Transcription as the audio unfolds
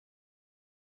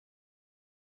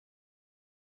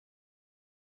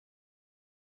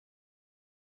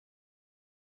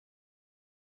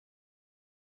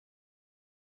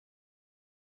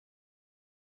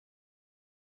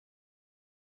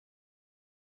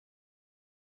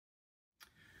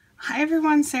Hi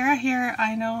everyone, Sarah here.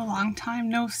 I know, long time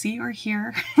no see or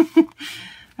hear.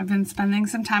 I've been spending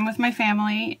some time with my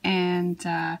family and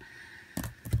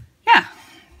yeah,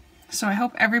 so I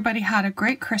hope everybody had a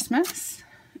great Christmas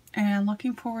and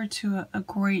looking forward to a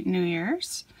great New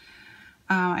Year's.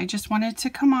 I just wanted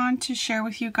to come on to share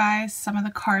with you guys some of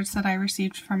the cards that I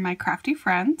received from my crafty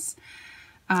friends.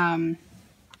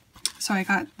 So I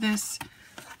got this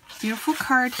beautiful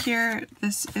card here.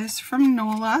 This is from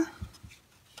Nola.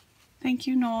 Thank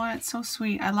you, Nola. It's so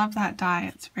sweet. I love that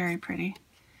die. It's very pretty.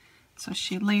 So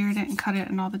she layered it and cut it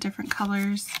in all the different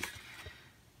colors.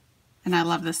 And I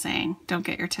love the saying, don't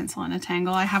get your tinsel in a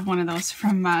tangle. I have one of those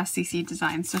from CC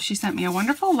Designs. So she sent me a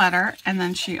wonderful letter, and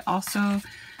then she also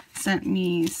sent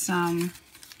me some,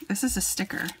 this is a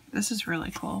sticker. This is really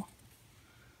cool.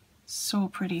 So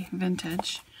pretty,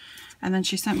 vintage. And then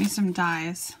she sent me some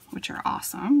dies, which are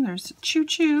awesome. There's Choo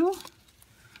Choo.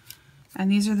 And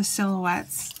these are the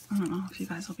silhouettes. I don't know if you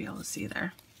guys will be able to see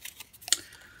there.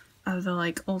 Of the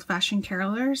like old-fashioned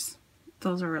carolers.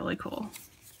 Those are really cool.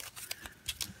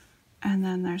 And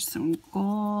then there's some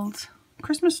gold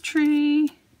Christmas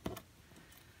tree.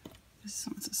 This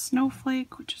one's a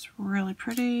snowflake, which is really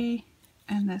pretty.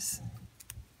 And this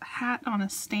hat on a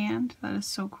stand. That is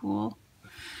so cool.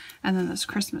 And then this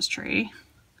Christmas tree.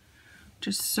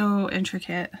 Just so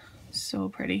intricate. So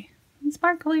pretty. And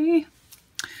sparkly.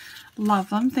 Love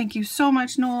them. Thank you so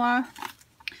much, Nola.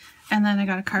 And then I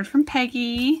got a card from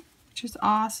Peggy, which is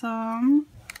awesome.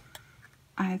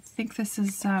 I think this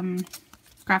is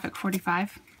graphic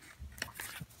 45.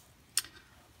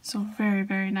 So very,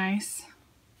 very nice.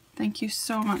 Thank you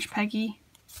so much, Peggy.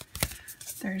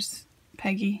 There's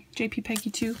Peggy, JP Peggy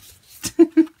 2.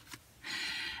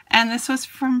 And this was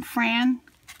from Fran.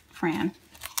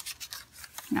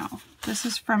 No, this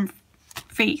is from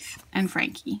Faith and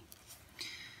Frankie.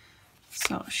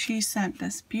 So she sent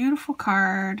this beautiful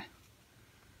card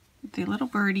with the little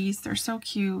birdies. They're so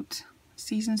cute.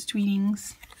 Season's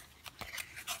Tweetings.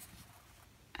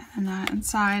 And that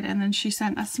inside. And then she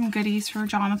sent us some goodies for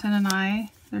Jonathan and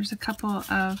I. There's a couple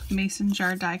of mason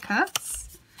jar die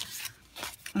cuts.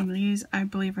 And these, I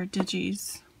believe, are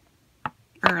digis.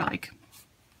 Or like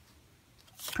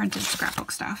printed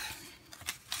scrapbook stuff.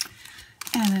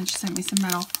 And then she sent me some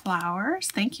metal flowers.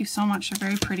 Thank you so much. They're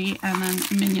very pretty. And then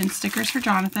Minion stickers for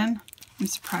Jonathan. I'm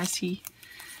surprised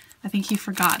I think he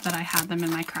forgot that I had them in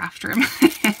my craft room.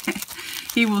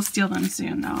 He will steal them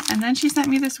soon though. And then she sent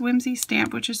me this Whimsy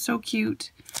stamp, which is so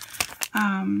cute.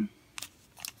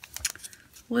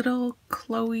 Little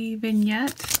Chloe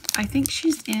vignette. I think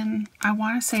she's in, I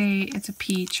want to say it's a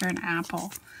peach or an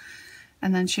apple.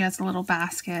 And then she has a little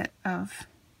basket of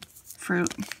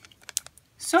fruit.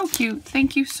 So cute.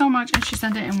 Thank you so much. And she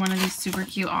sent it in one of these super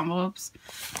cute envelopes.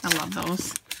 I love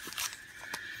those.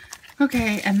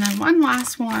 Okay, and then one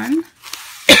last one.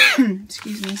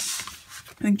 Excuse me.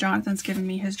 I think Jonathan's giving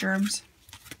me his germs.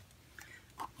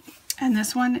 And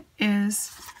this one is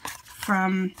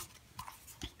from,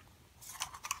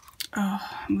 oh,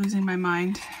 I'm losing my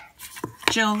mind.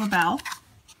 Jill LaBelle.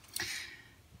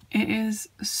 It is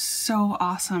so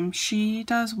awesome. She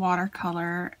does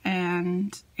watercolor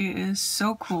and it is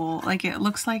so cool. Like, it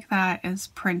looks like that is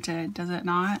printed, does it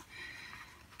not?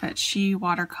 But she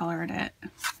watercolored it.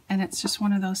 And it's just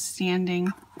one of those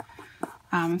standing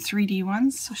 3D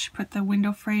ones. So she put the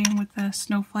window frame with the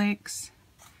snowflakes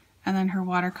and then her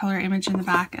watercolor image in the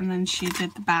back, and then she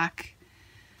did the back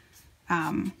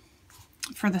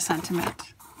for the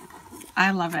sentiment.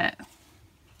 I love it.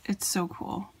 It's so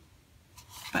cool.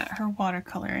 But her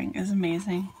watercoloring is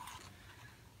amazing.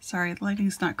 Sorry, the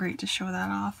lighting's not great to show that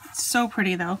off. It's so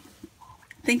pretty though.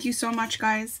 Thank you so much,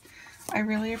 guys. I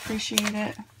really appreciate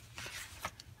it.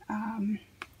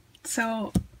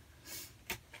 So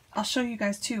I'll show you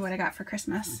guys too what I got for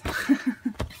Christmas.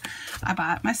 I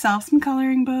bought myself some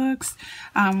coloring books.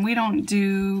 We don't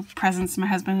do presents, my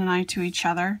husband and I, to each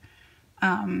other.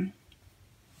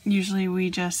 Usually we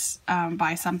just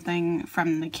buy something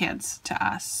from the kids to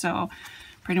us. So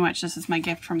pretty much this is my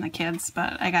gift from the kids,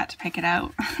 but I got to pick it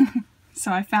out.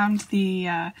 So I found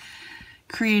the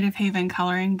Creative Haven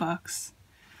coloring books.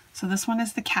 So this one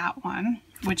is the cat one,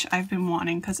 which I've been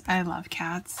wanting because I love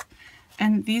cats.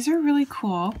 And these are really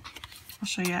cool. I'll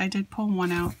show you. I did pull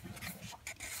one out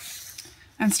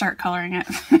and start coloring it.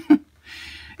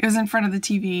 It was in front of the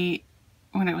TV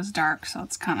when it was dark, so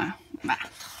it's kind of bah.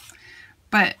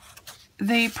 But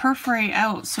they perforate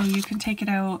out, so you can take it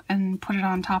out and put it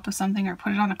on top of something or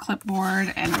put it on a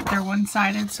clipboard, and they're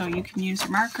one-sided, so you can use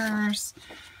your markers.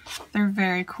 They're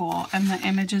very cool, and the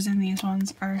images in these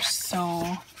ones are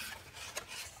so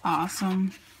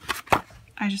awesome.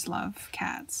 I just love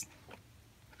cats.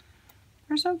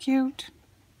 They're so cute.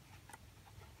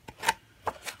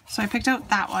 So I picked out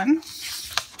that one.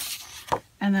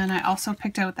 And then I also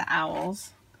picked out the owls,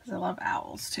 because I love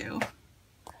owls too.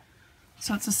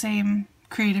 So it's the same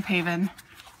Creative Haven.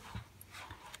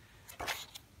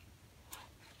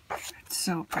 It's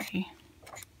so pretty.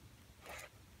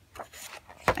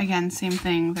 Again, same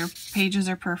thing. Their pages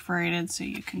are perforated so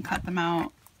you can cut them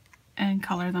out and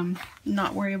color them,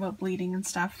 not worry about bleeding and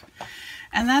stuff.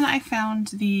 And then I found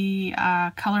the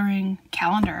coloring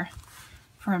calendar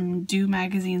from Do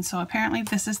magazine. So apparently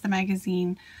this is the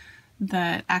magazine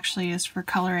that actually is for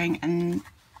coloring and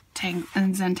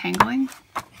Zentangling.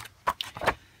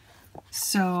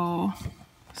 So,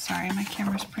 sorry, my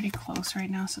camera's pretty close right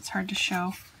now, so it's hard to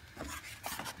show.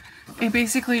 It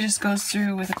basically just goes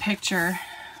through with a picture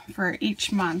for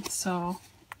each month, so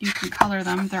you can color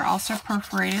them. They're also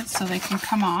perforated so they can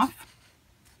come off.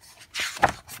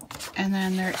 And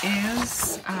then there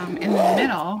is, in the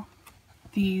middle,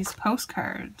 these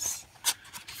postcards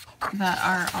that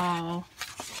are all,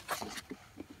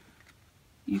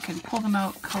 you can pull them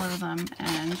out, color them,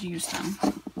 and use them.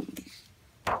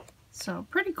 So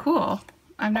pretty cool.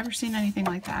 I've never seen anything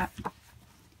like that.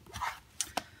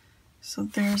 So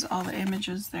there's all the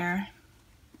images there.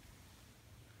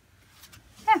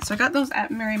 Yeah, so I got those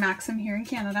at Mary Maxim here in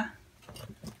Canada.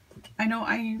 I know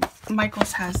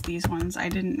Michael's has these ones. I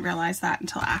didn't realize that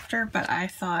until after, but I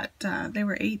thought they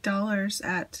were $8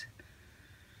 at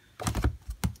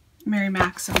Mary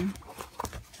Maxim.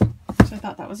 So I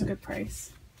thought that was a good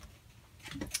price.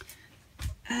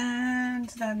 And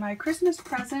then my Christmas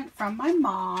present from my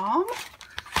mom.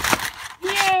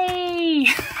 Yay!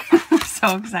 I'm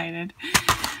so excited.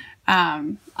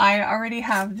 I already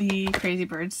have the Crazy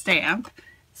Bird stamp,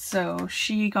 so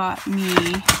she got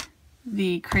me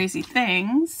the Crazy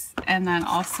Things and then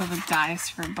also the dies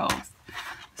for both.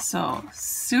 So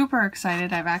super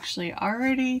excited. I've actually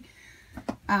already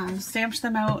stamped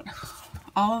them out,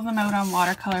 all of them out on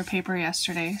watercolor paper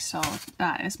yesterday, so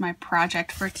that is my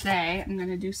project for today. I'm going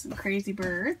to do some Crazy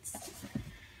Birds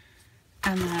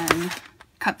and then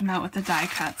cut them out with the die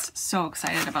cuts. So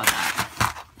excited about that.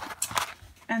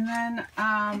 And then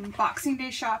Boxing Day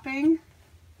shopping.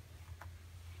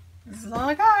 This is all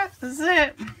I got. This is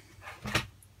it.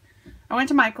 I went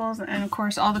to Michael's, and of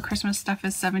course all the Christmas stuff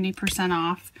is 70%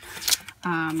 off.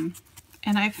 And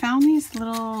I found these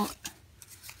little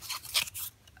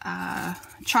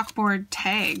chalkboard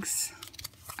tags.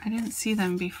 I didn't see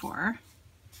them before.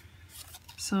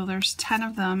 So there's 10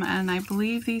 of them, and I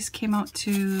believe these came out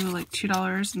to like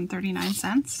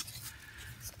 $2.39.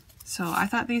 So I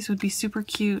thought these would be super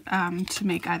cute to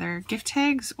make either gift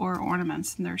tags or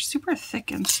ornaments, and they're super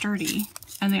thick and sturdy,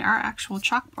 and they are actual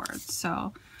chalkboards.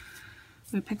 So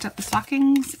we picked up the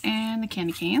stockings and the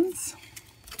candy canes.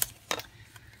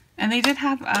 And they did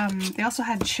have, they also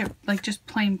had chip, like just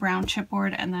plain brown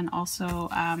chipboard, and then also,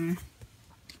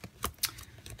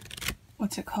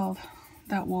 what's it called?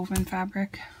 That woven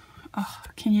fabric. Oh,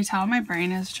 can you tell my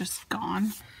brain is just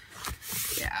gone?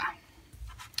 Yeah.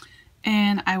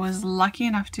 And I was lucky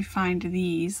enough to find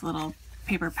these little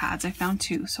paper pads. I found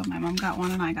two, so my mom got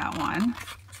one and I got one.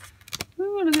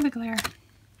 Ooh, look at the glare.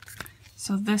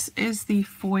 So this is the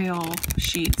foil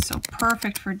sheet, so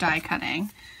perfect for die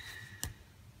cutting.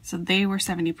 So they were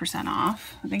 70%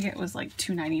 off. I think it was like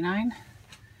 $2.99.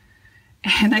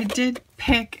 And I did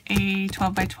pick a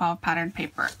 12 by 12 pattern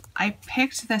paper. I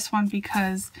picked this one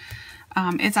because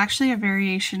it's actually a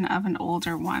variation of an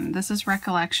older one. This is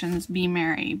Recollections Be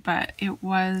Merry, but it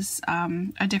was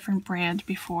a different brand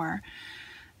before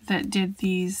that did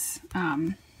these,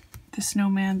 the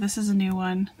snowman. This is a new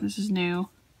one. This is new.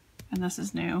 And this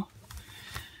is new.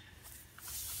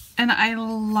 And I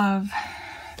love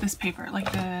this paper,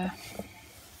 like the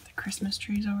Christmas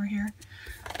trees over here.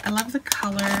 I love the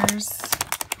colors.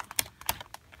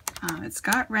 It's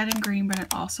got red and green, but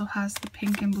it also has the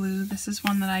pink and blue. This is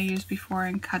one that I used before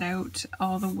and cut out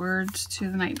all the words to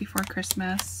The Night Before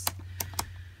Christmas.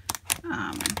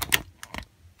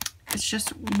 It's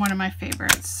just one of my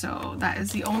favorites, so that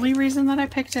is the only reason that I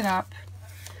picked it up.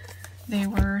 They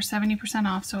were 70%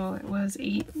 off, so it was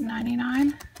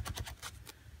 $8.99.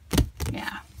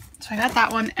 Yeah. So I got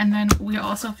that one, and then we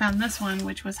also found this one,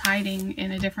 which was hiding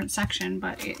in a different section,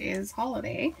 but it is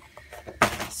holiday.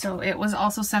 So it was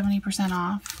also 70%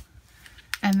 off.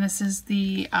 And this is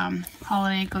the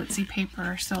holiday glitzy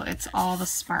paper, so it's all the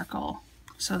sparkle.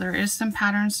 So there is some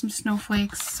patterns, some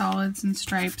snowflakes, solids, and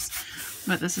stripes,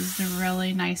 but this is the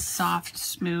really nice, soft,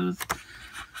 smooth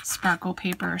sparkle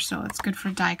paper, so it's good for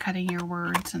die cutting your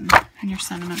words and your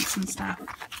sentiments and stuff.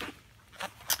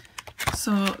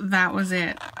 So that was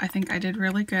it. I think I did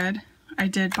really good. I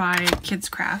did buy kids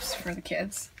crafts for the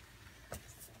kids.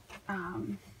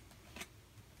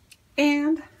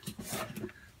 And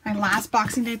my last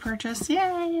Boxing Day purchase,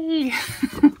 yay!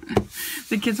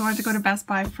 The kids wanted to go to Best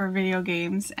Buy for video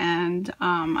games, and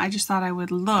I just thought I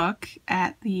would look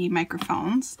at the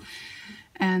microphones,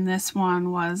 and this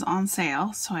one was on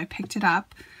sale, so I picked it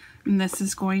up. And this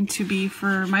is going to be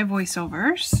for my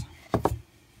voiceovers.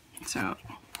 So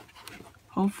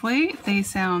hopefully they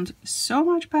sound so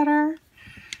much better.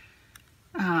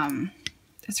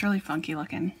 It's really funky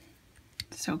looking.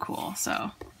 So cool.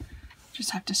 So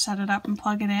just have to set it up and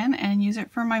plug it in and use it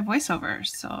for my voiceovers.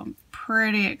 So I'm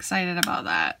pretty excited about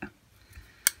that. I'm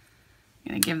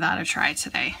gonna give that a try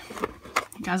today.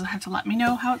 You guys will have to let me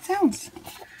know how it sounds.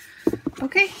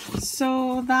 Okay,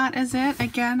 so that is it.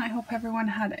 Again, I hope everyone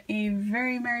had a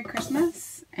very Merry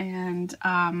Christmas. And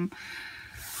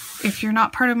if you're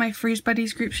not part of my Freeze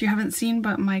Buddies groups, you haven't seen,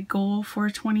 but my goal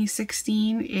for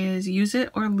 2016 is use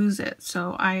it or lose it.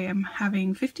 So I am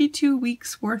having 52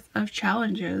 weeks worth of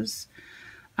challenges.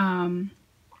 I'm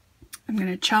going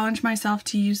to challenge myself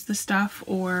to use the stuff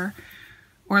or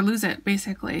lose it,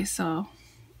 basically. So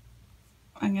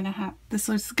this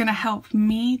is going to help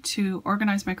me to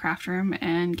organize my craft room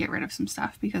and get rid of some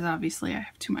stuff, because obviously I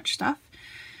have too much stuff.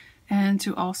 And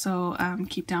to also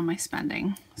keep down my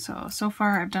spending. So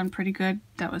far I've done pretty good.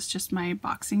 That was just my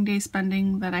Boxing Day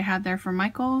spending that I had there for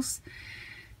Michael's.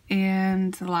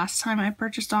 And the last time I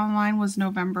purchased online was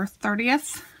November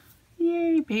 30th.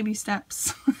 Yay, baby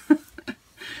steps.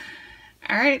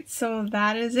 Alright, so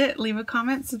that is it. Leave a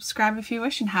comment, subscribe if you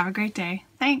wish, and have a great day.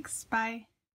 Thanks, bye.